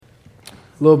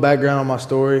little background on my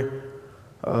story.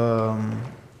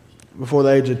 Before the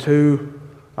age of 2,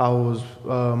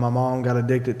 my mom got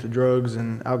addicted to drugs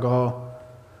and alcohol,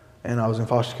 and I was in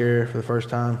foster care for the first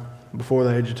time before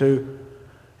the age of 2.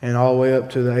 And all the way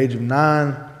up to the age of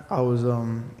 9, I was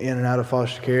in and out of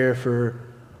foster care for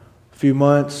a few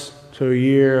months to a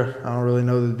year. I don't really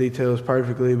know the details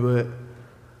perfectly, but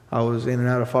I was in and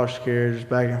out of foster care, just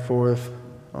back and forth.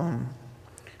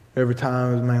 Every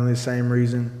time it was mainly the same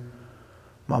reason.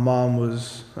 My mom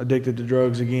was addicted to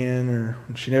drugs again, or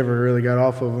she never really got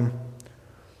off of them,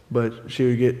 but she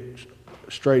would get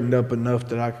straightened up enough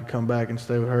that I could come back and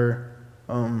stay with her.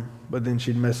 But then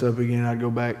she'd mess up again, I'd go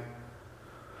back.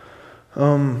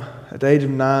 At the age of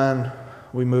 9,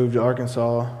 we moved to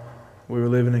Arkansas. We were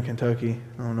living in Kentucky.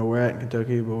 I don't know where at in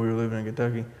Kentucky, but we were living in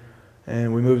Kentucky.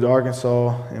 And we moved to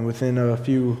Arkansas, and within a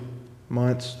few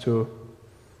months to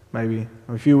maybe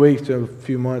a few weeks to a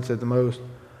few months at the most,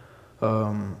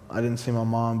 I didn't see my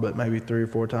mom but maybe 3 or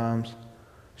 4 times.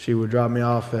 She would drop me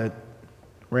off at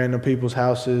random people's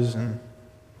houses and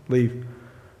leave,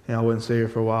 and I wouldn't see her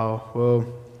for a while. Well,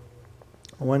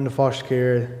 I went into foster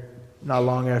care not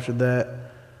long after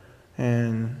that,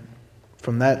 and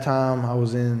from that time I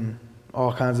was in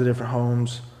all kinds of different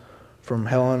homes, from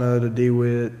Helena to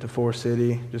DeWitt to Forest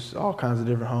City, just all kinds of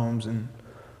different homes and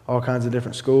all kinds of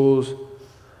different schools.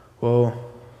 Well,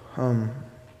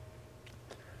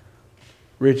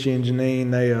 Richie and Janine,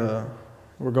 they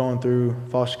were going through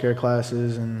foster care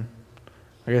classes, and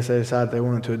I guess they decided they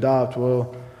wanted to adopt.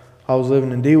 Well, I was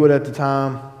living in DeWitt at the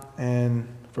time, and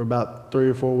for about 3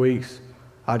 or 4 weeks,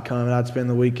 I'd come and I'd spend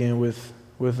the weekend with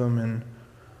them, and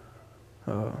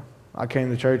I came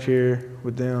to church here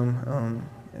with them,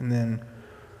 and then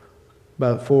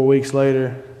about 4 weeks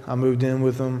later, I moved in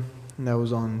with them, and that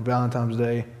was on Valentine's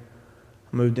Day.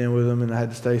 I moved in with them, and I had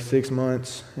to stay 6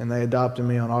 months, and they adopted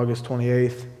me on August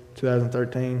 28th,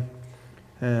 2013,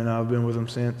 and I've been with them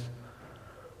since.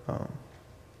 I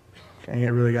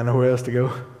ain't really got nowhere else to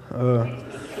go.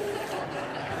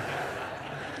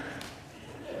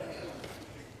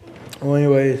 Well,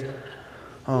 anyways,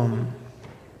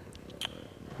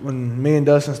 when me and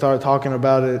Dustin started talking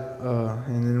about it,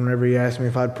 and then whenever he asked me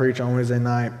if I'd preach on Wednesday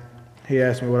night, he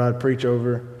asked me what I'd preach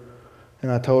over,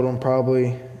 and I told him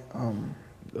probably,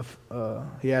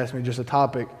 he asked me just a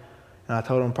topic, and I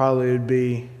told him probably it'd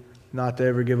be not to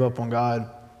ever give up on God.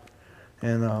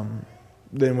 And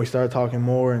then we started talking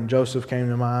more, and Joseph came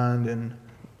to mind, and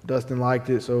Dustin liked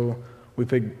it, so we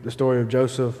picked the story of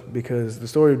Joseph, because the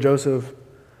story of Joseph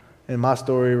and my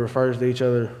story refers to each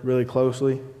other really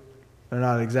closely. They're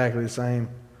not exactly the same,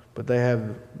 but they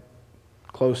have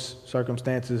close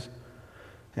circumstances,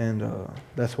 and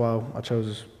that's why I chose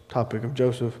this topic of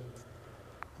Joseph.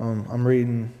 I'm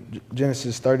reading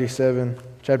Genesis 37,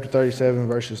 chapter 37,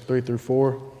 verses 3 through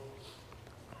 4.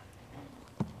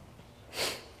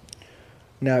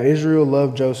 Now Israel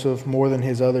loved Joseph more than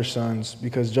his other sons,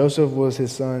 because Joseph was a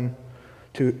son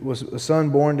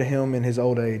born to him in his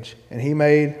old age, and he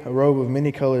made a robe of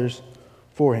many colors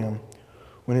for him.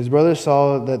 When his brothers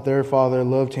saw that their father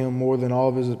loved him more than all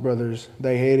of his brothers,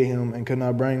 they hated him and could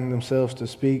not bring themselves to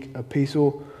speak a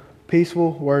peaceful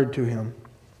word to him.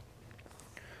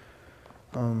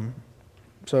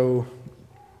 So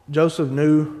Joseph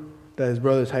knew that his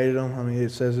brothers hated him. I mean,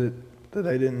 it says that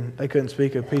they couldn't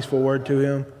speak a peaceful word to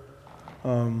him.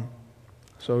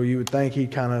 So you would think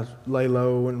he'd kind of lay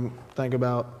low and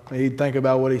he'd think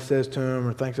about what he says to him,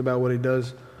 or thinks about what he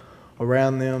does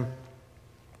around them,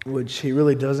 which he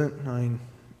really doesn't. I mean,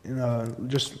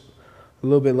 just a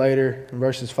little bit later in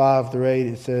verses 5 through 8,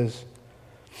 it says,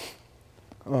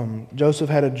 Joseph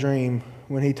had a dream.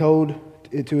 When he told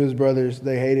it to his brothers,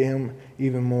 they hated him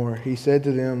even more. He said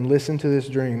to them, "Listen to this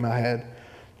dream I had.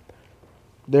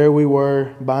 There we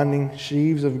were, binding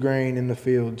sheaves of grain in the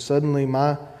field. Suddenly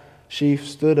my sheaf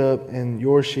stood up, and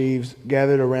your sheaves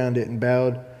gathered around it and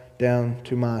bowed down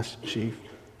to my sheaf.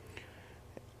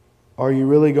 Are you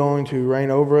really going to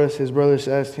reign over us?" His brothers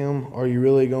asked him. "Are you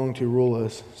really going to rule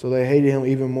us?" So they hated him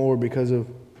even more because of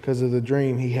the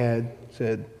dream he had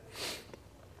said.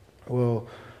 Well,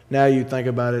 now you think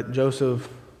about it. Joseph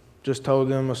just told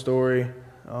them a story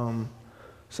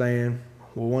saying,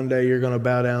 well, one day you're going to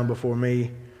bow down before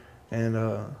me. And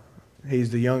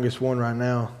he's the youngest one right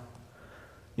now,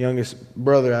 youngest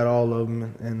brother out of all of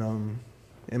them. And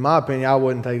in my opinion, I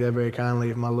wouldn't take that very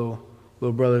kindly if my little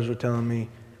brothers were telling me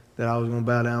that I was going to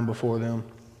bow down before them.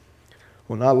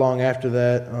 Well, not long after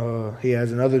that, he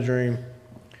has another dream.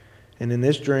 And in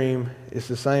this dream, it's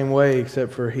the same way,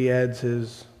 except for he adds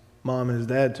his mom and his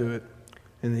dad to it.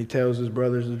 And he tells his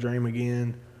brothers the dream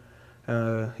again.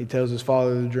 He tells his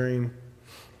father the dream.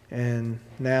 And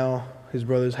now his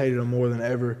brothers hated him more than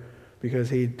ever because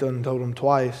he done told them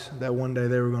twice that one day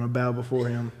they were going to bow before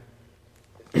him.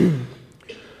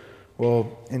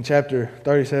 Well, in chapter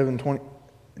 37,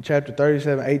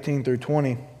 18 through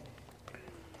 20,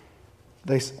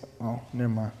 never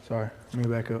mind. Sorry. Let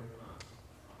me back up.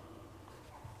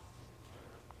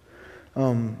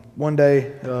 One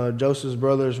day, Joseph's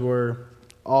brothers were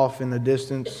off in the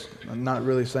distance. I'm not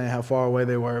really saying how far away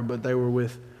they were, but they were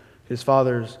with his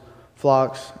father's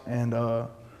flocks, and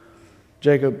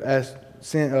Jacob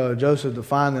sent Joseph to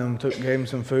find them, took him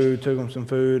some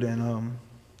food, and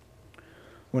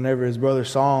whenever his brothers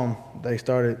saw him, they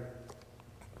started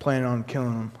planning on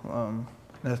killing him.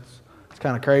 It's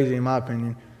kind of crazy in my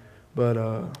opinion,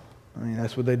 but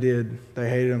that's what they did. They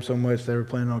hated him so much they were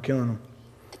planning on killing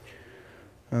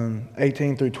him.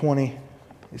 18 through 20,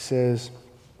 it says,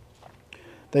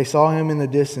 "They saw him in the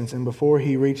distance, and before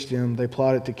he reached them, they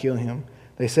plotted to kill him.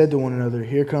 They said to one another,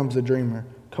 'Here comes the dreamer.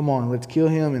 Come on, let's kill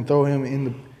him and throw him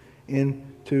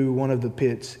into one of the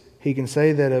pits. We can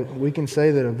say that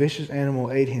a vicious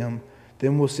animal ate him.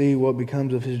 Then we'll see what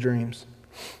becomes of his dreams.'"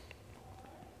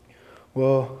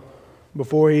 Well,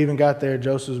 before he even got there,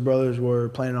 Joseph's brothers were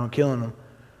planning on killing him.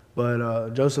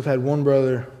 But Joseph had one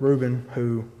brother, Reuben,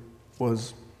 who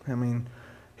was,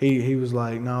 he was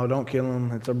like, "No, don't kill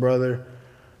him. It's a brother.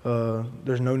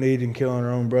 There's no need in killing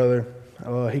our own brother."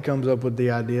 He comes up with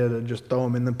the idea to just throw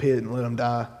him in the pit and let him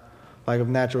die, like of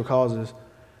natural causes.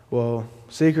 Well,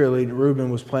 secretly,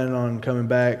 Reuben was planning on coming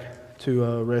back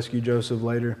to rescue Joseph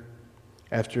later,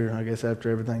 after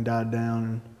everything died down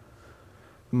and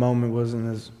the moment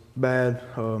wasn't as bad.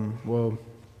 When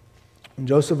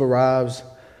Joseph arrives,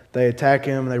 they attack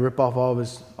him. They rip off all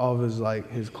of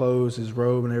his clothes, his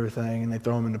robe, and everything, and they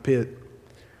throw him in the pit.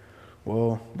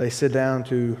 Well, they sit down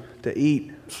to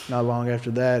eat not long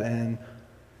after that, and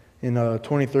in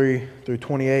 23 through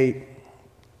 28,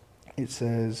 it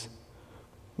says,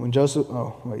 when Joseph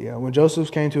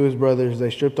came to his brothers,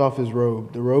 they stripped off his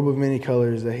robe, the robe of many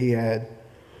colors that he had.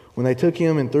 When they took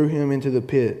him and threw him into the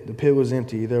pit was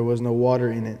empty, there was no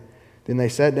water in it. Then they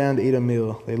sat down to eat a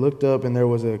meal. They looked up, and there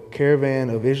was a caravan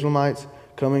of Ishmaelites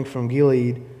coming from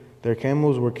Gilead. Their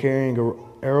camels were carrying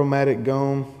aromatic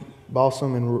gum,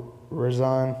 balsam, and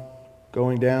resin,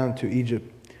 going down to Egypt.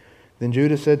 Then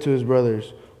Judah said to his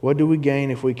brothers, "What do we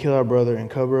gain if we kill our brother and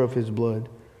cover up his blood?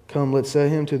 Come, let's sell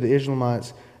him to the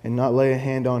Ishmaelites and not lay a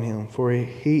hand on him, for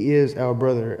he is our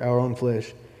brother, our own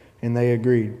flesh." And they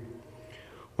agreed.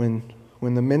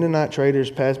 When the Mennonite traders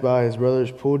passed by, his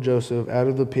brothers pulled Joseph out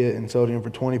of the pit and sold him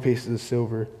for 20 pieces of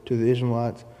silver to the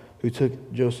Ishmaelites, who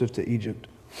took Joseph to Egypt.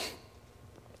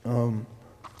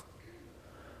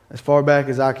 As far back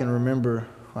as I can remember,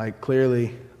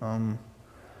 clearly, the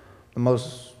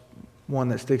most one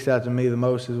that sticks out to me the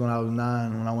most is when I was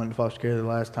 9, when I went to foster care the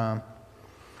last time.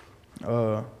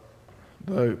 The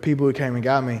people who came and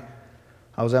got me,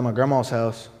 I was at my grandma's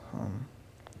house.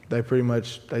 They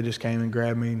just came and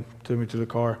grabbed me, took me to the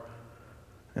car,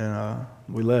 and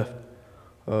we left.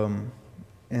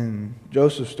 In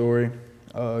Joseph's story,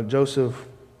 Joseph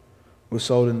was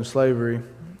sold into slavery.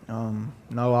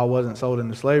 No, I wasn't sold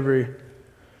into slavery,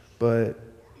 but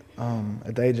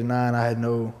at the age of 9, I had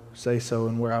no say-so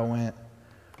in where I went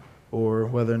or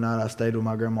whether or not I stayed with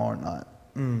my grandma or not.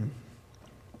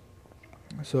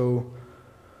 So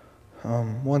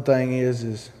one thing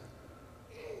is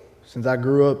since I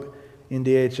grew up in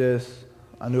DHS,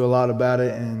 I knew a lot about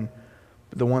it,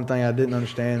 but the one thing I didn't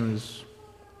understand was,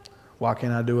 why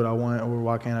can't I do what I want, or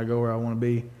why can't I go where I want to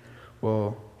be?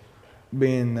 Well,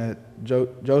 being that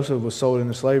Joseph was sold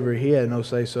into slavery, he had no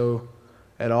say-so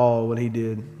at all what he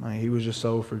did. He was just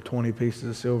sold for 20 pieces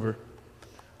of silver.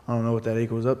 I don't know what that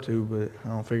equals up to, but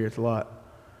I don't figure it's a lot.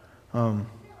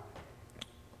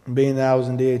 Being that I was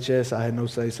in DHS, I had no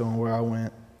say-so on where I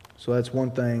went. So that's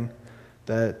one thing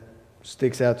that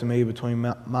sticks out to me between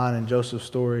mine and Joseph's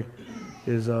story,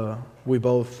 is we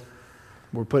both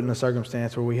were put in a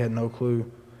circumstance where we had no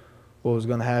clue what was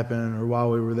going to happen, or why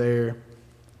we were there,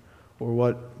 or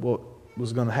what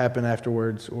was going to happen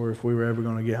afterwards, or if we were ever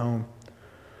going to get home.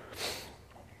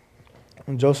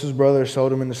 And Joseph's brother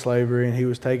sold him into slavery, and he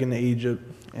was taken to Egypt.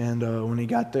 And when he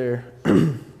got there,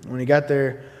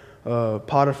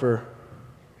 Potiphar,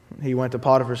 he went to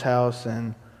Potiphar's house,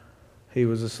 and he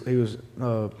was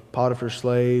Potiphar's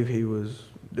slave. He was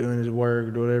doing his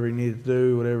work, whatever he needed to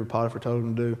do, whatever Potiphar told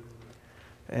him to do.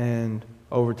 And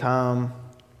over time,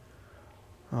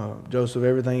 Joseph,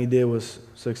 everything he did was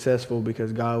successful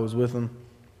because God was with him.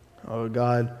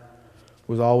 God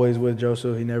was always with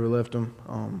Joseph. He never left him.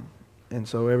 And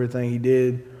so everything he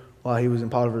did while he was in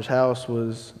Potiphar's house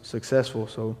was successful.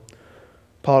 So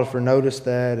Potiphar noticed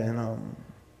that, and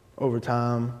over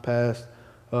time passed,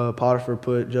 Potiphar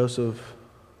put Joseph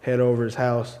head over his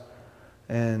house,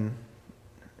 and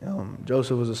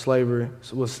Joseph was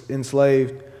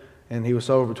enslaved, and he was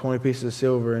sold for 20 pieces of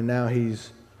silver, and now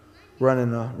he's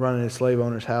running a slave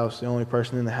owner's house. The only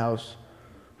person in the house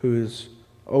who is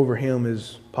over him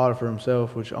is Potiphar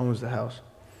himself, which owns the house.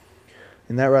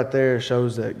 And that right there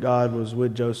shows that God was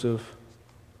with Joseph.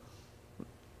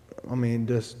 I mean,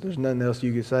 there's nothing else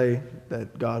you could say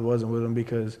that God wasn't with him,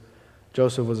 because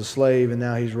Joseph was a slave, and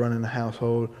now he's running the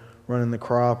household, running the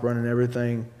crop, running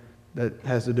everything that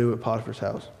has to do with Potiphar's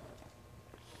house.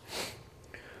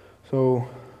 So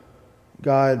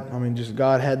God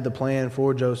had the plan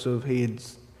for Joseph.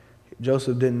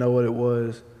 Joseph didn't know what it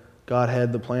was. God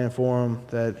had the plan for him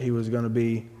that he was going to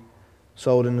be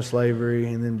sold into slavery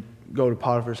and then go to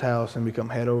Potiphar's house and become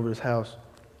head over his house.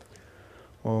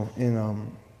 Well,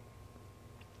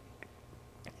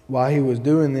 while he was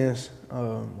doing this,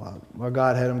 while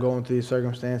God had him going through these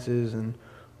circumstances, and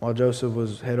while Joseph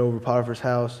was head over Potiphar's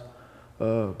house,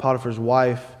 Potiphar's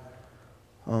wife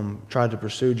tried to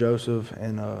pursue Joseph,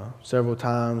 and several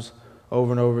times,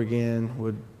 over and over again,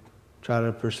 would try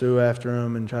to pursue after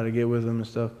him and try to get with him and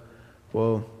stuff.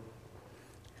 Well,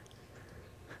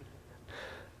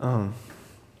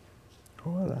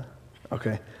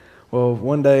 okay. Well,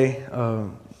 one day,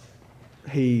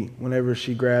 whenever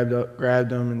she grabbed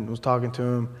him and was talking to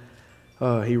him,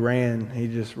 he ran. He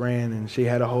just ran, and she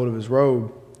had a hold of his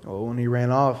robe. Well, when he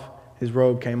ran off, his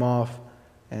robe came off,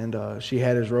 and she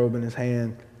had his robe in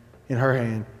her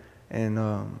hand,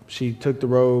 and she took the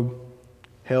robe,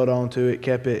 held on to it,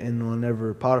 kept it, and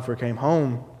whenever Potiphar came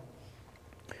home,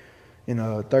 in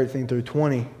 13 through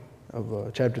 20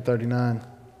 of chapter 39,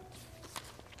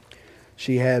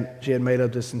 she had made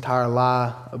up this entire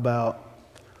lie about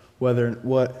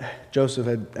what Joseph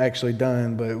had actually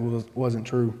done, but it wasn't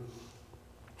true.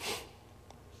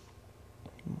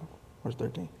 Verse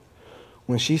 13.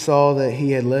 When she saw that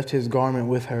he had left his garment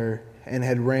with her and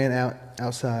had ran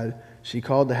outside, she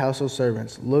called the household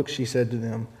servants. "Look," she said to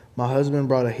them, "my husband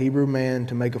brought a Hebrew man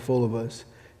to make a fool of us.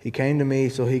 He came to me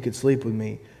so he could sleep with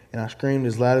me, and I screamed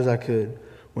as loud as I could.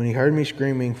 When he heard me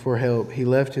screaming for help, he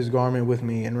left his garment with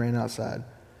me and ran outside."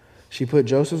 She put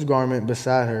Joseph's garment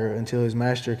beside her until his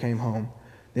master came home.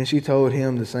 Then she told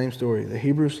him the same story. "The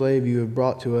Hebrew slave you have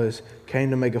brought to us came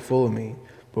to make a fool of me.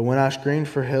 But when I screamed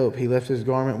for help, he left his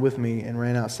garment with me and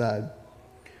ran outside."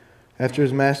 After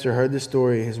his master heard this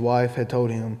story, his wife had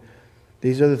told him,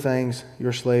 "These are the things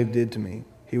your slave did to me."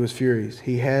 He was furious.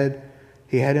 He had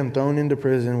him thrown into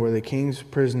prison where the king's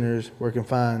prisoners were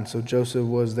confined, so Joseph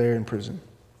was there in prison.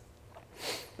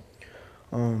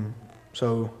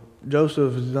 So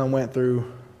Joseph went through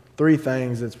three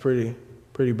things that's pretty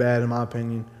bad in my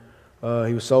opinion.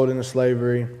 He was sold into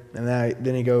slavery, and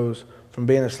then he goes from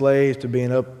being a slave to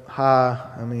being up high.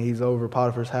 I mean, he's over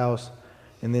Potiphar's house,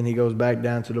 and then he goes back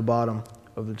down to the bottom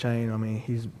of the chain. I mean,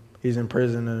 he's in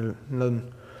prison, and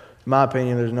in my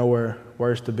opinion, there's nowhere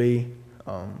worse to be.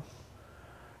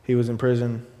 He was in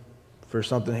prison for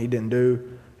something he didn't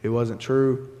do. It wasn't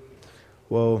true.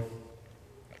 Well,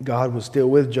 God was still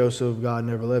with Joseph. God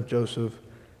never left Joseph,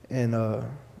 and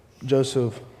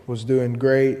Joseph was doing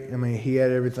great. I mean, he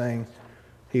had everything.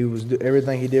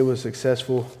 Everything he did was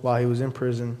successful while he was in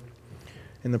prison.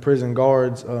 And the prison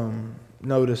guards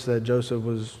noticed that Joseph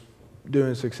was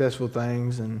doing successful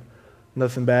things and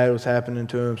nothing bad was happening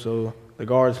to him. So the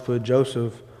guards put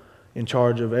Joseph in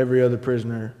charge of every other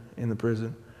prisoner in the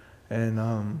prison.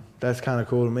 And that's kind of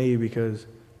cool to me, because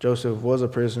Joseph was a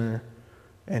prisoner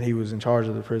and he was in charge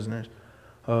of the prisoners.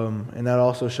 And that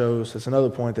also that's another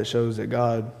point that shows that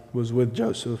God was with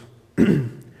Joseph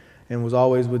and was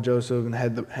always with Joseph and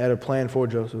had a plan for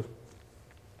Joseph.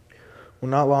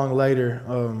 Well, not long later,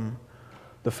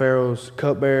 the Pharaoh's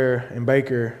cupbearer and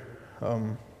baker, I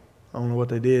don't know what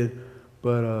they did,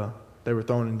 but they were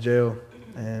thrown in jail,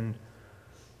 and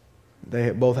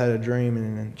they both had a dream.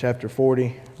 And in chapter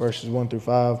 40, verses 1 through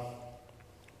 5,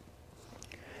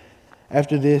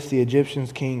 "After this, the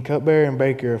Egyptians' king, cupbearer, and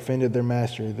baker offended their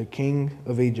master, the king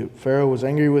of Egypt. Pharaoh was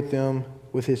angry with them,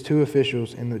 with his two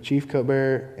officials, and the chief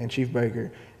cupbearer and chief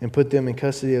baker, and put them in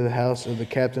custody of the house of the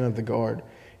captain of the guard,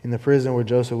 in the prison where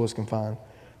Joseph was confined.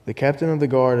 The captain of the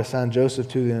guard assigned Joseph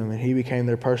to them, and he became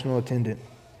their personal attendant.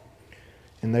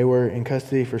 And they were in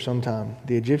custody for some time.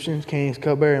 The Egyptian king's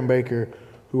cupbearer and baker,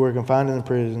 who were confined in the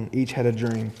prison, each had a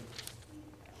dream.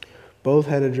 Both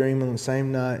had a dream on the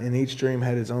same night, and each dream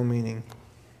had its own meaning."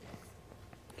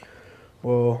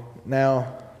 Well, now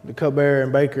the cupbearer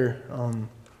and baker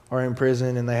are in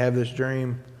prison, and they have this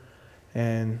dream.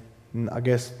 And I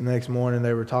guess the next morning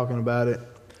they were talking about it.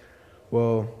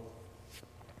 Well,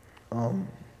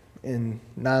 in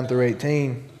 9 through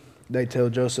 18, they tell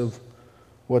Joseph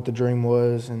what the dream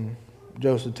was, and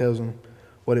Joseph tells them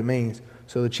what it means.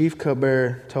 So the chief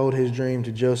cupbearer told his dream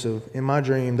to Joseph. In my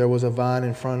dream, there was a vine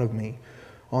in front of me.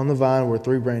 On the vine were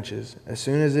 3 branches. As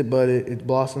soon as it budded, its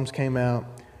blossoms came out,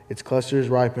 its clusters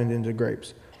ripened into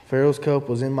grapes. Pharaoh's cup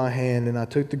was in my hand, and I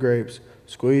took the grapes,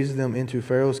 squeezed them into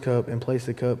Pharaoh's cup, and placed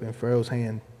the cup in Pharaoh's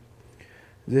hand.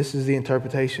 This is the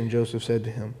interpretation, Joseph said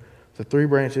to him. The 3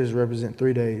 branches represent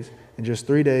 3 days. In just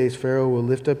 3 days, Pharaoh will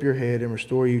lift up your head and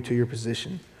restore you to your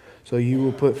position. So you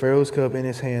will put Pharaoh's cup in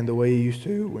his hand the way you used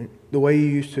to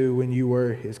when you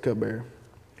were his cupbearer.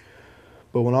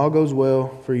 But when all goes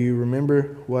well for you,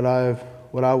 remember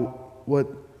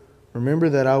remember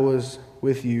that I was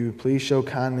with you. Please show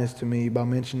kindness to me by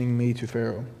mentioning me to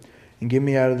Pharaoh, and get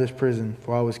me out of this prison,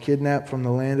 for I was kidnapped from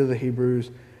the land of the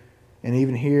Hebrews, and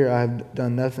even here I have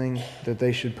done nothing that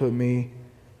they should put me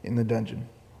in the dungeon.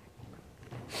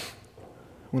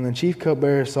 When the chief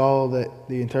cupbearer saw that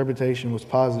the interpretation was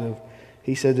positive,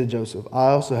 he said to Joseph, I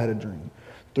also had a dream.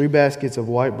 3 baskets of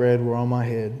white bread were on my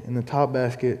head. In the top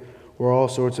basket were all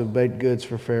sorts of baked goods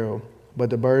for Pharaoh, but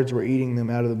the birds were eating them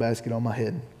out of the basket on my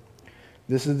head.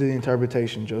 This is the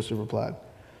interpretation, Joseph replied.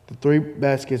 The 3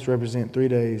 baskets represent 3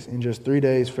 days. In just 3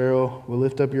 days, Pharaoh will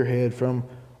lift up your head from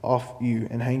off you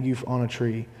and hang you on a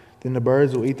tree. Then the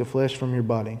birds will eat the flesh from your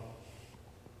body.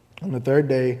 On the 3rd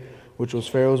day, which was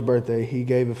Pharaoh's birthday, he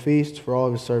gave a feast for all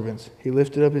of his servants. He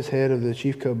lifted up his head of the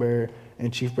chief cupbearer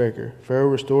and chief baker. Pharaoh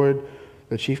restored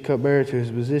the chief cupbearer to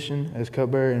his position as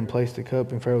cupbearer and placed the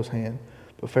cup in Pharaoh's hand.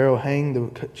 But Pharaoh hanged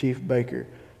the chief baker,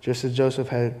 just as Joseph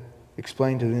had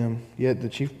explained to them. Yet the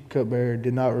chief cupbearer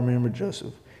did not remember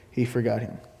Joseph. He forgot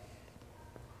him.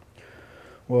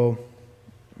 Well,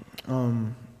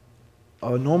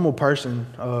 a normal person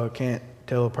can't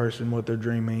tell a person what their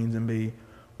dream means and be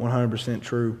 100%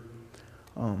 true.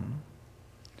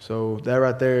 So that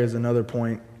right there is another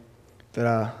point that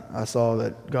I saw,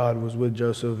 that God was with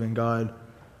Joseph, and God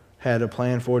had a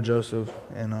plan for Joseph,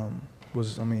 and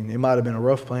it might have been a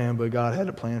rough plan, but God had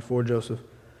a plan for Joseph,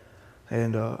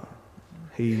 and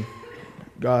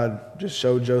God just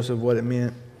showed Joseph what it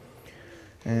meant,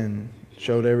 and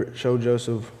showed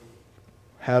Joseph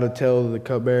how to tell the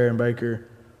cupbearer and baker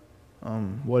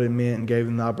what it meant, and gave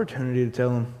him the opportunity to tell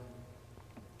him.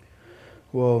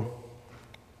 Well,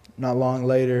 not long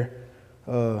later,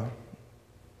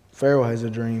 Pharaoh has a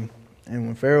dream. And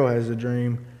when Pharaoh has a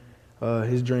dream,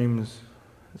 his dream is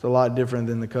a lot different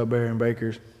than the cupbearer and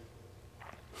baker's.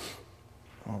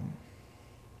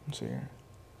 Let's see here.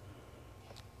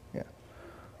 Yeah.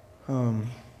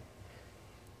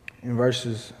 In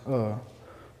verses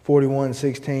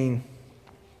 41-16,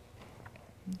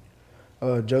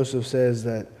 Joseph says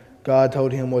that God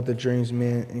told him what the dreams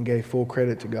meant and gave full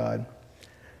credit to God.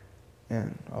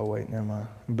 And, oh wait, never mind.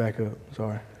 Back up,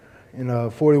 sorry. In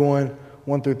 41,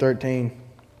 1 through 13,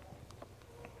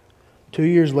 2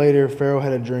 years later, Pharaoh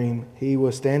had a dream. He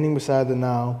was standing beside the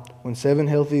Nile when 7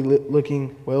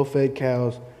 healthy-looking, well-fed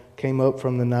cows came up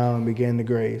from the Nile and began to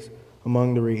graze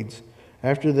among the reeds.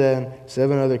 After that,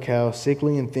 7 other cows,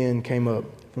 sickly and thin, came up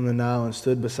from the Nile and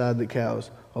stood beside the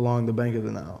cows along the bank of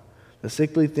the Nile. The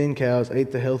sickly, thin cows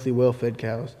ate the healthy, well-fed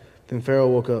cows. Then Pharaoh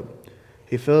woke up.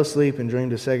 He fell asleep and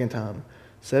dreamed a second time.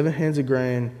 7 heads of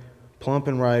grain, plump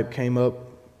and ripe, came up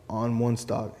on one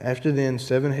stalk. After then,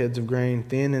 7 heads of grain,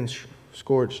 thin and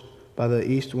scorched by the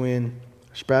east wind,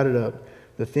 sprouted up.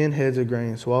 The thin heads of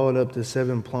grain swallowed up the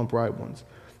 7 plump, ripe ones.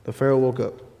 The Pharaoh woke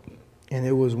up, and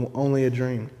it was only a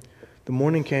dream. The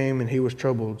morning came, and he was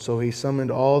troubled, so he summoned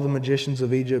all the magicians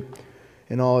of Egypt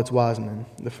and all its wise men.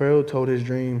 The Pharaoh told his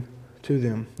dream to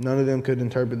them. None of them could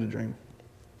interpret the dream.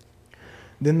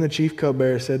 Then the chief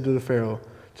cupbearer said to the Pharaoh,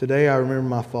 Today I remember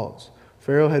my faults.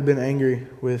 Pharaoh had been angry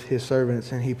with his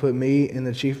servants, and he put me and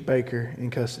the chief baker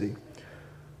in custody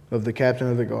of the captain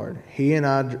of the guard. He and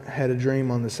I had a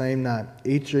dream on the same night.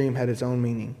 Each dream had its own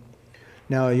meaning.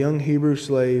 Now a young Hebrew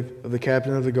slave of the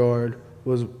captain of the guard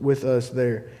was with us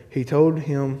there. We told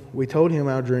him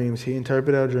our dreams. He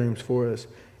interpreted our dreams for us,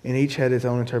 and each had its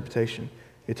own interpretation.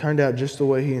 It turned out just the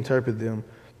way he interpreted them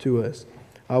to us.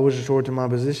 I was restored to my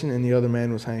position, and the other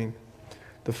man was hanged.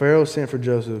 The Pharaoh sent for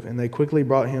Joseph, and they quickly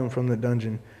brought him from the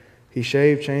dungeon. He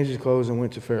shaved, changed his clothes, and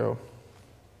went to Pharaoh.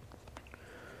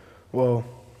 Well,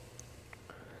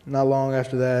 not long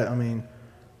after that,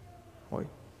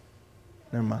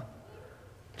 never mind.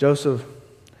 Joseph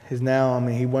is now,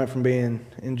 he went from being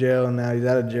in jail, and now he's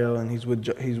out of jail, and he's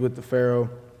with the Pharaoh,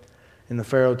 and the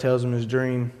Pharaoh tells him his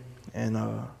dream, and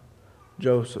the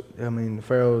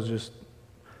Pharaoh is just,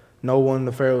 no one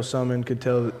the Pharaoh summoned could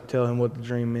tell him what the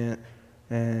dream meant.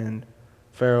 and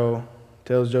Pharaoh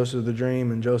tells Joseph the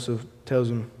dream, and Joseph tells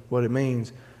him what it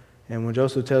means. And when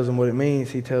Joseph tells him what it means,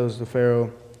 he tells the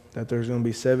Pharaoh that there's going to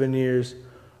be 7 years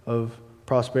of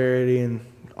prosperity, and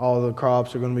all the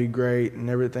crops are going to be great, and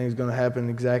everything's going to happen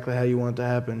exactly how you want it to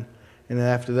happen. And then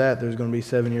after that, there's going to be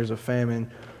 7 years of famine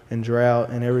and drought,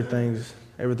 and everything's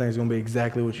going to be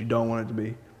exactly what you don't want it to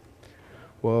be.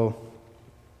 Well,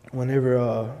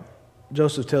 whenever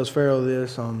Joseph tells Pharaoh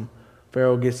this,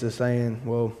 Pharaoh gets to saying,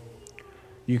 well,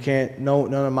 you can't,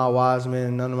 none of my wise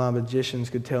men, none of my magicians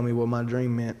could tell me what my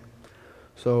dream meant.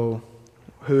 So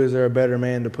who is there a better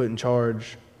man to put in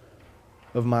charge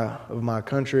of my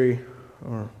country,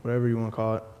 or whatever you want to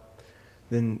call it,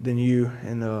 than you?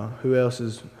 And who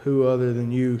other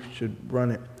than you should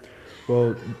run it?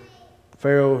 Well,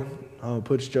 Pharaoh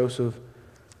puts Joseph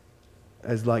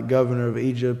as like governor of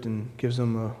Egypt and gives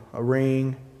him a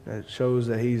ring that shows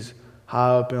that he's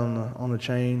high up on the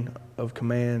chain of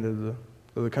command of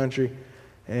the country.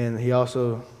 And he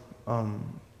also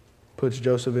puts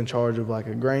Joseph in charge of like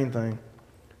a grain thing,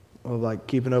 of like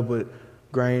keeping up with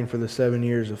grain for the 7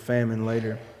 years of famine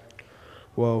later.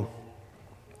 Well,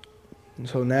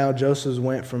 so now Joseph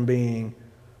went from being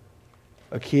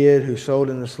a kid who sold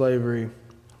into slavery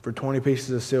for 20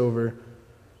 pieces of silver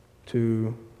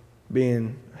to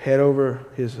being head over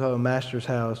his master's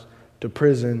house to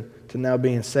prison to now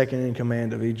being second in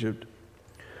command of Egypt.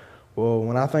 Well,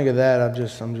 when I think of that,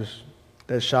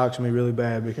 that shocks me really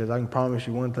bad, because I can promise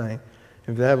you one thing.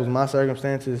 If that was my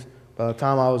circumstances, by the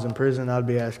time I was in prison, I'd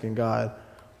be asking God,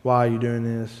 why are you doing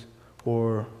this?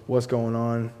 Or what's going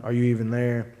on? Are you even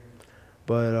there?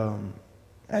 But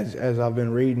as I've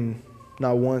been reading,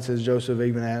 not once has Joseph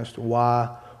even asked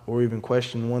why or even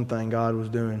questioned one thing God was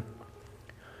doing.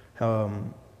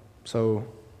 So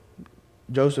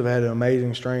Joseph had an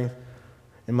amazing strength,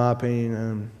 in my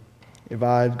opinion. If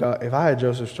I had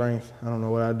Joseph's strength, I don't know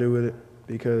what I'd do with it,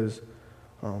 because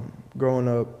growing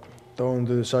up, throwing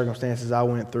through the circumstances I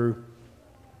went through,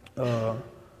 I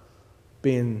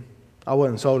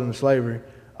wasn't sold into slavery.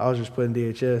 I was just put in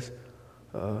DHS.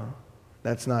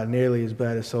 That's not nearly as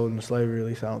bad as sold into slavery, at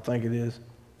least I don't think it is.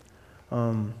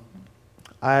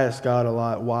 I asked God a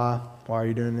lot, why are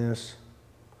you doing this?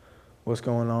 What's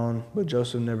going on? But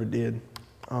Joseph never did.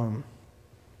 And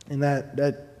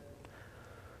that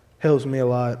helps me a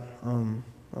lot.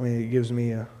 It gives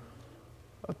me a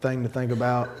thing to think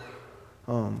about.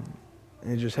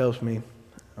 It just helps me.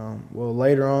 Well,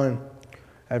 later on,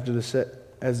 as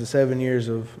the 7 years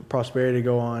of prosperity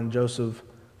go on, Joseph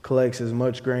collects as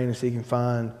much grain as he can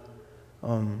find.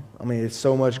 It's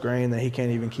so much grain that he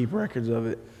can't even keep records of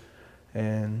it.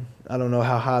 And I don't know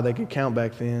how high they could count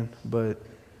back then, but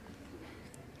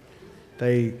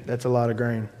that's a lot of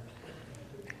grain.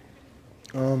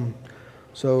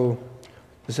 So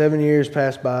the 7 years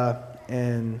pass by,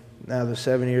 and now the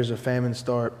 7 years of famine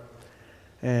start.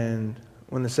 And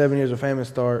when the 7 years of famine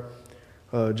start,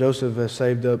 Joseph has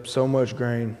saved up so much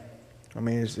grain.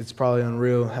 It's probably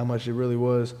unreal how much it really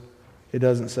was. It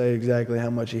doesn't say exactly how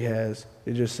much he has.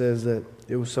 It just says that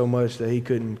it was so much that he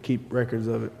couldn't keep records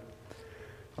of it.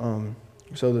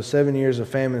 So the 7 years of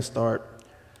famine start,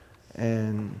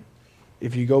 and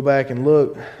if you go back and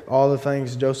look, all the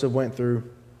things Joseph went through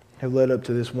have led up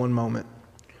to this one moment.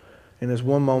 And this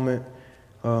one moment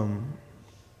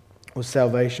was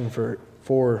salvation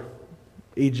for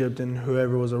Egypt and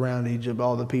whoever was around Egypt,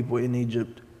 all the people in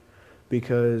Egypt.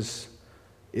 Because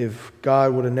if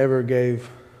God would have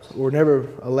never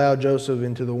allowed Joseph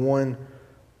into the one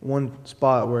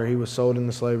spot where he was sold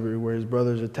into slavery, where his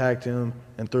brothers attacked him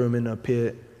and threw him in a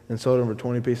pit and sold him for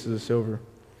 20 pieces of silver.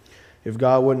 If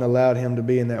God wouldn't allowed him to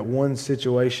be in that one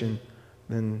situation,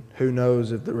 then who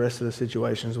knows if the rest of the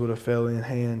situations would have fell in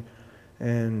hand.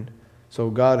 And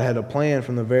so God had a plan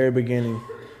from the very beginning.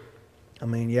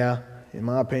 In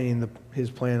my opinion, his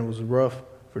plan was rough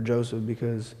for Joseph,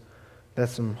 because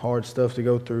that's some hard stuff to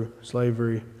go through,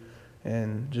 slavery.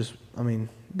 And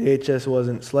DHS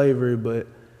wasn't slavery, but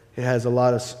it has a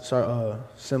lot of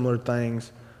similar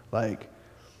things. Like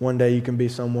one day you can be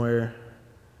somewhere,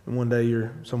 and one day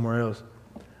you're somewhere else.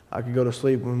 I could go to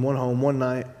sleep in one home one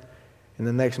night, and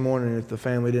the next morning, if the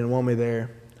family didn't want me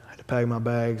there, I had to pack my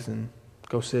bags and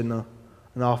go sit in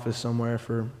an office somewhere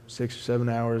for 6 or 7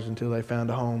 hours until they found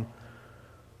a home.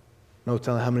 No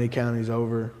telling how many counties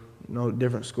over, no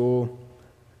different school,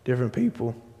 different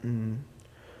people,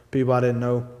 people I didn't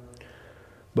know.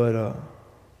 But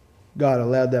God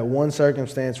allowed that one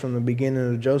circumstance from the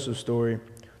beginning of Joseph's story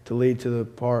to lead to the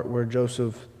part where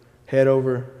Joseph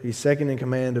he's second in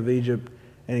command of Egypt,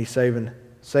 and he's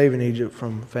saving Egypt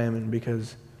from famine,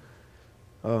 because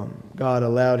God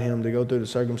allowed him to go through the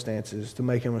circumstances to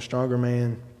make him a stronger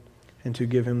man and to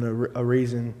give him a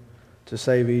reason to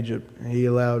save Egypt. And he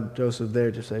allowed Joseph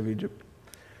there to save Egypt.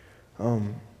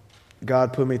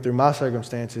 God put me through my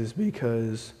circumstances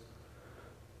because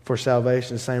for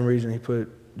salvation, the same reason he put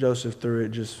Joseph through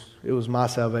it. It was my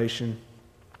salvation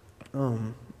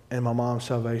and my mom's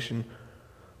salvation.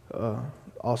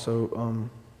 Also,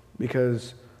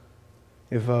 because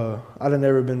if I'd have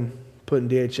never been put in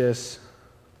DHS,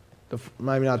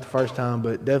 maybe not the first time,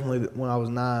 but definitely when I was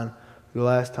 9, the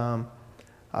last time,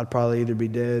 I'd probably either be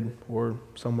dead or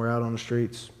somewhere out on the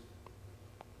streets,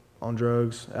 on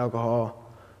drugs, alcohol,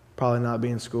 probably not be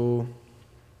in school.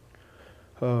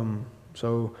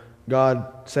 So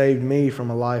God saved me from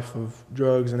a life of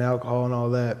drugs and alcohol and all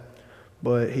that,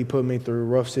 but he put me through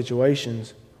rough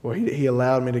situations, or he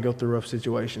allowed me to go through rough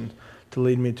situations to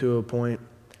lead me to a point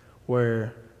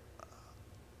where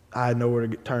I had nowhere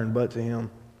to turn but to him.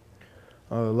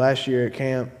 Last year at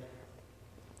camp,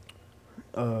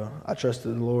 I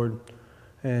trusted the Lord,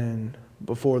 and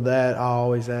before that, I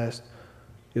always asked,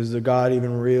 is the God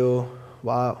even real?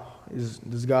 Why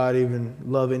does God even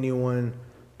love anyone?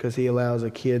 Because he allows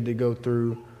a kid to go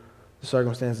through the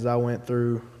circumstances I went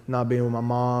through, not being with my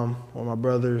mom or my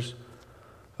brothers.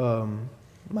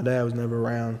 My dad was never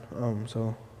around,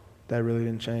 so that really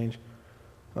didn't change.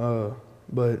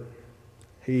 But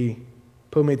he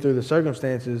put me through the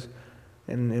circumstances,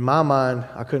 and in my mind,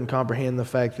 I couldn't comprehend the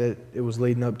fact that it was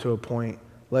leading up to a point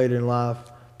later in life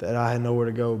that I had nowhere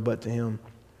to go but to him.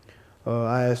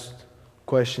 I asked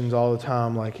questions all the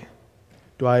time, like,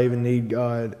 do I even need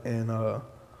God? And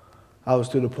I was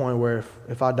to the point where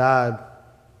if I died,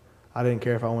 I didn't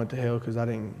care if I went to hell because I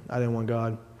didn't want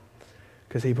God,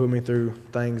 because he put me through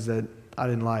things that I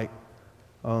didn't like,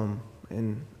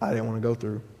 and I didn't want to go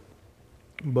through.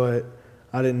 But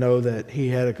I didn't know that he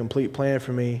had a complete plan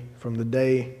for me from the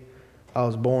day I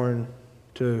was born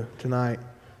to tonight,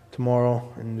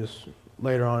 tomorrow, and just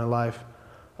later on in life.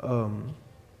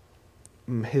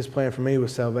 His plan for me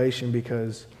was salvation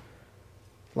because,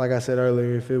 like I said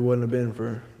earlier, if it wouldn't have been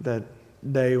for that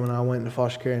day when I went into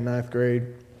foster care in 9th grade,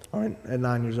 or at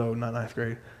 9 years old, not 9th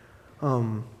grade,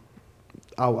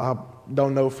 I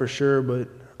don't know for sure, but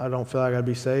I don't feel like I'd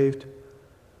be saved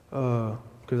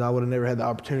because I would have never had the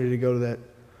opportunity to go to that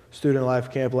student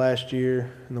life camp last year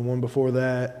and the one before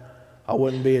that. I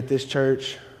wouldn't be at this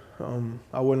church.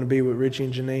 I wouldn't be with Richie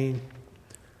and Janine.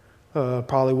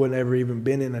 Probably wouldn't ever even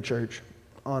been in a church,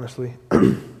 honestly.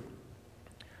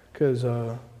 Because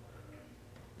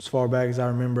as far back as I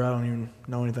remember, I don't even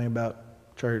know anything about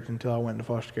church until I went into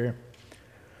foster care.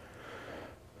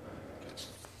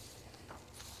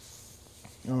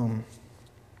 The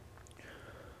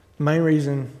main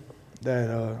reason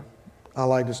that I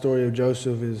like the story of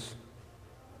Joseph is,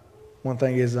 one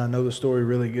thing is I know the story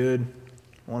really good.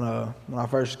 When I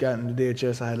first got into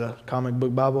DHS, I had a comic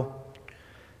book Bible,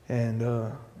 and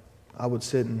I would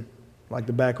sit in like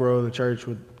the back row of the church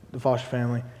with the foster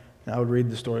family, and I would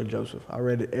read the story of Joseph. I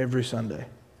read it every Sunday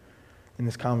in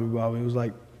this comic book Bible. It was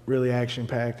like really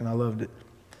action-packed, and I loved it.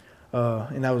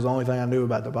 And that was the only thing I knew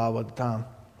about the Bible at the time.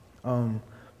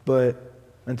 But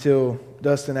until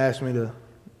Dustin asked me to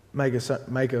make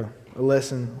a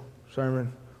lesson,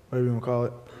 sermon, whatever you want to call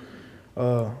it.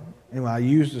 And when I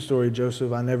used the story of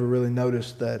Joseph, I never really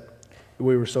noticed that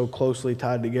we were so closely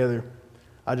tied together.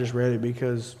 I just read it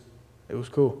because it was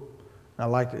cool. I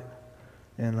liked it.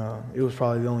 And it was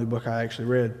probably the only book I actually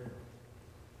read.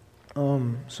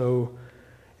 And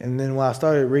then when I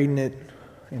started reading it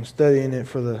and studying it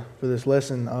for this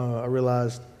lesson, I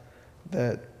realized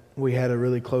that we had a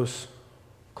really close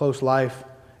life.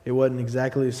 It wasn't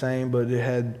exactly the same, but it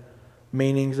had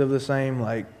meanings of the same.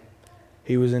 Like,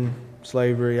 he was in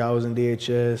slavery, I was in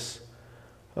DHS,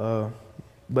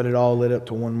 but it all led up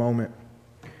to one moment.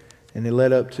 And it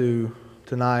led up to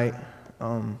tonight,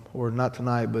 or not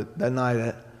tonight, but that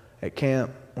night at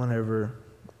camp, whenever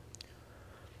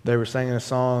they were singing a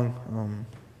song,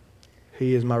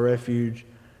 He is My Refuge.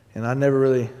 And I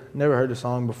never heard the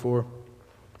song before,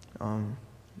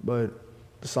 but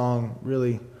the song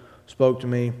really spoke to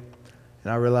me,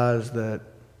 and I realized that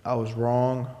I was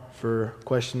wrong for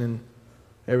questioning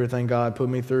everything God put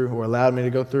me through or allowed me to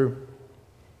go through,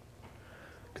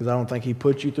 because I don't think he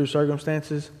put you through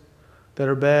circumstances that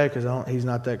are bad, because He's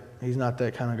not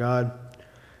that kind of God.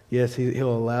 Yes,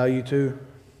 He'll allow you to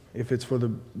if it's for the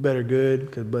better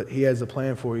good, but He has a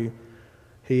plan for you.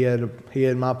 He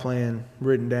had my plan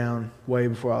written down way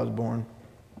before I was born,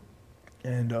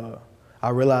 and I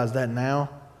realize that now.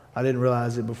 I didn't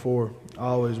realize it before. I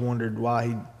always wondered why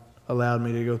He allowed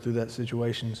me to go through that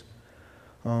situations.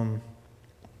 And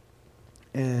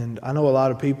And I know a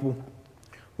lot of people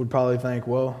would probably think,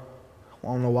 well, I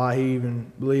don't know why he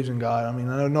even believes in God. I mean,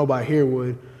 I know nobody here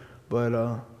would,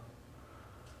 but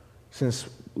since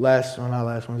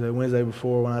Wednesday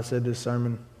before when I said this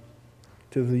sermon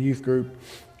to the youth group,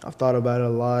 I've thought about it a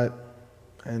lot,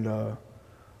 and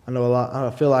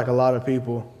I feel like a lot of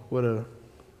people would have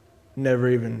never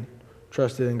even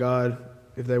trusted in God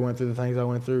if they went through the things I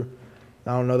went through.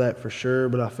 I don't know that for sure,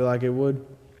 but I feel like it would.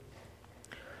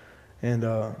 And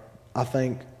I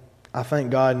thank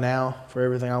God now for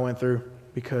everything I went through,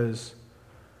 because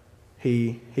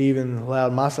He even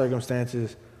allowed my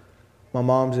circumstances. My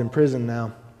mom's in prison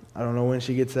now. I don't know when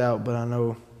she gets out, but I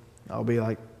know I'll be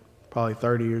like probably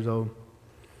 30 years old.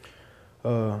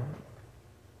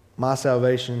 My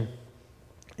salvation,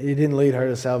 it didn't lead her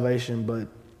to salvation, but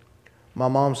my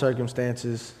mom's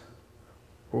circumstances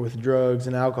with drugs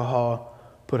and alcohol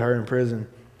put her in prison.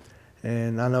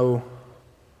 And I know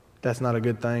that's not a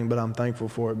good thing, but I'm thankful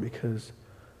for it, because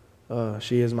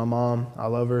she is my mom. I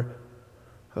love her.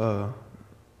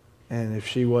 And if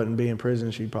she wouldn't be in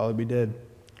prison, she'd probably be dead.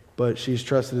 But she's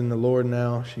trusted in the Lord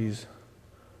now. She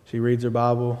reads her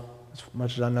Bible as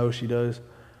much as I know she does.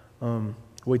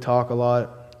 We talk a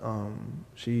lot.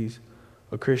 She's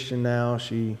a Christian now.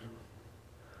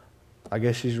 I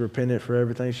guess she's repentant for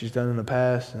everything she's done in the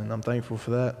past, and I'm thankful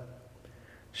for that.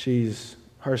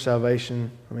 Her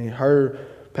salvation, her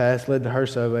past led to her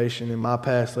salvation, and my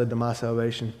past led to my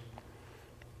salvation.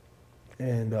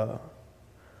 And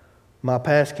my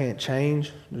past can't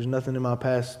change. There's nothing in my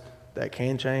past that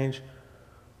can change.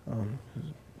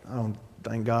 I don't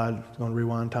think God is going to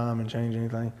rewind time and change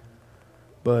anything.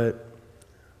 But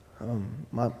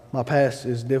my past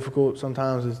is difficult.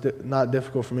 Sometimes it's not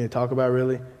difficult for me to talk about,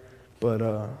 really.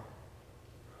 But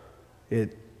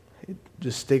it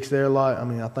just sticks there a lot.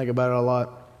 I think about it a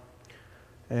lot.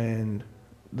 And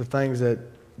the things that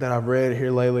I've read here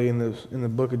lately in the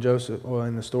book of Joseph, or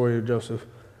in the story of Joseph,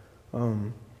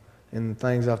 and the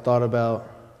things I've thought about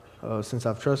since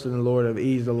I've trusted in the Lord have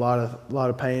eased a lot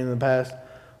of pain in the past.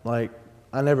 Like,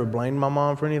 I never blamed my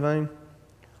mom for anything.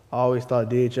 I always thought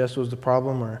DHS was the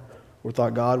problem, or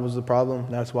thought God was the problem.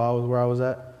 That's why I was where I was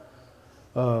at.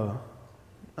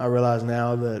 I realize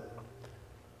now that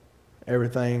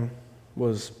everything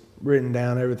was written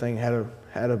down. Everything had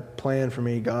a plan for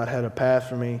me. God had a path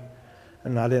for me,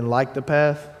 and I didn't like the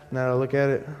path. Now that I look at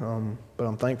it, but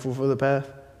I'm thankful for the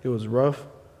path. It was rough.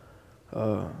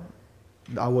 I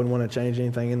wouldn't want to change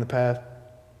anything in the path.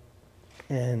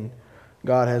 And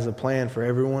God has a plan for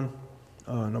everyone,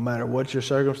 no matter what your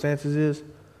circumstances is.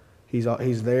 He's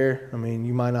there.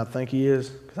 You might not think He is,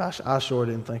 because I sure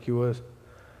didn't think He was.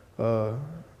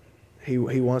 He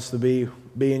wants to be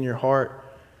in your heart.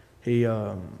 He's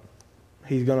going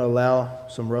to allow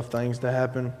some rough things to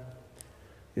happen.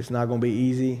 It's not going to be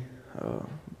easy,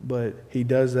 but He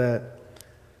does that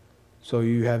so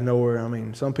you have nowhere.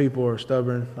 Some people are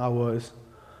stubborn. I was.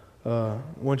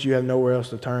 Once you have nowhere else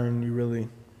to turn, you really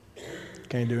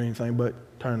can't do anything but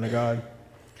turn to God.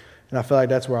 And I feel like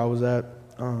that's where I was at.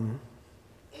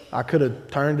 I could have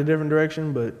turned a different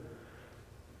direction, but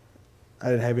I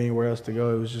didn't have anywhere else to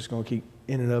go. It was just going to keep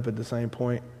ending up at the same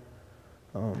point.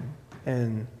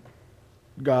 And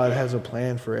God has a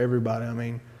plan for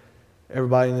everybody.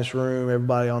 Everybody in this room,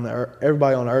 everybody on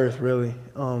earth, really.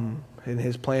 And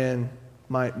His plan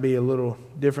might be a little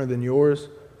different than yours,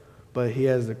 but He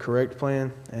has the correct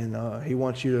plan, and He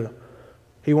wants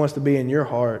to be in your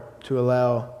heart to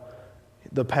allow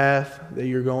the path that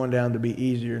you're going down to be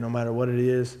easier, no matter what it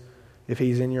is. If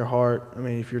He's in your heart,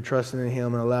 if you're trusting in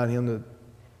Him and allowing Him to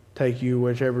take you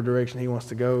whichever direction He wants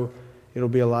to go, it'll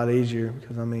be a lot easier.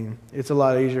 Because it's a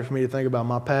lot easier for me to think about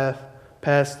my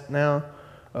past now,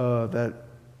 that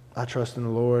I trust in the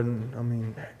Lord,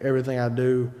 and everything I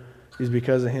do is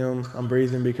because of Him. I'm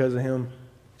breathing because of Him,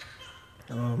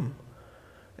 and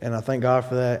I thank God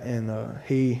for that. And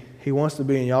He wants to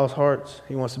be in y'all's hearts.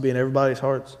 He wants to be in everybody's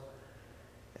hearts.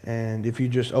 And if you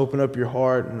just open up your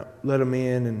heart and let Him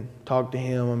in and talk to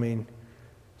Him,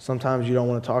 sometimes you don't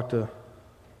want to talk to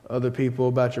other people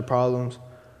about your problems.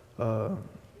 You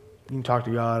can talk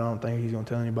to God. I don't think He's going to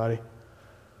tell anybody.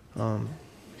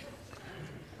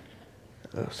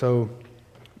 So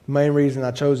the main reason I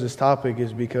chose this topic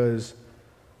is because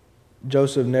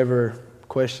Joseph never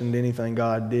questioned anything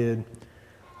God did.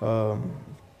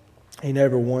 He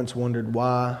never once wondered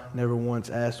why, never once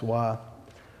asked why.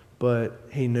 But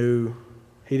he knew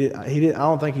he did. I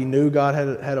don't think he knew God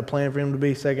had a plan for him to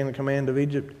be second in command of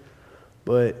Egypt,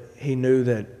 but he knew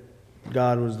that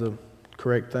God was the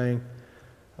correct thing.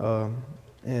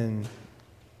 And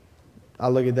I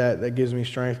look at that. That gives me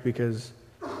strength, because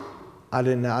I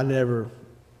never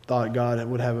thought God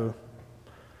would have a.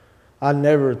 I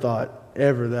never thought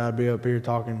ever that I'd be up here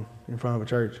talking in front of a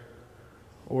church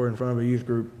or in front of a youth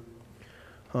group.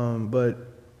 But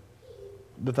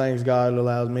the things God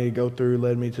allows me to go through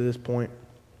led me to this point.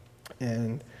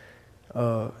 And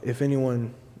if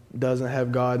anyone doesn't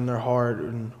have God in their heart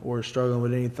or is struggling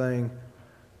with anything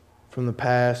from the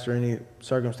past or any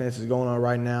circumstances going on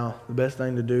right now, the best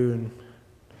thing to do, and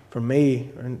for me,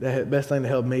 the best thing to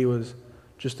help me was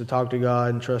just to talk to God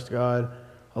and trust God,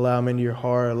 allow Him into your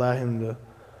heart, allow Him to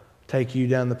take you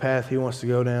down the path He wants to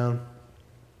go down,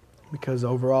 because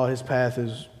overall His path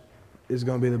is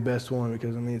going to be the best one,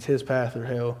 because, it's His path or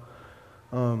hell.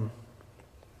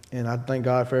 And I thank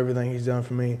God for everything He's done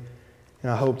for me,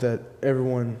 and I hope that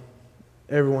everyone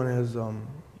is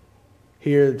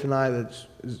here tonight that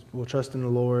will trust in the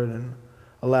Lord and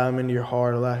allow Him into your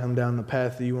heart, allow Him down the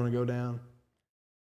path that you want to go down.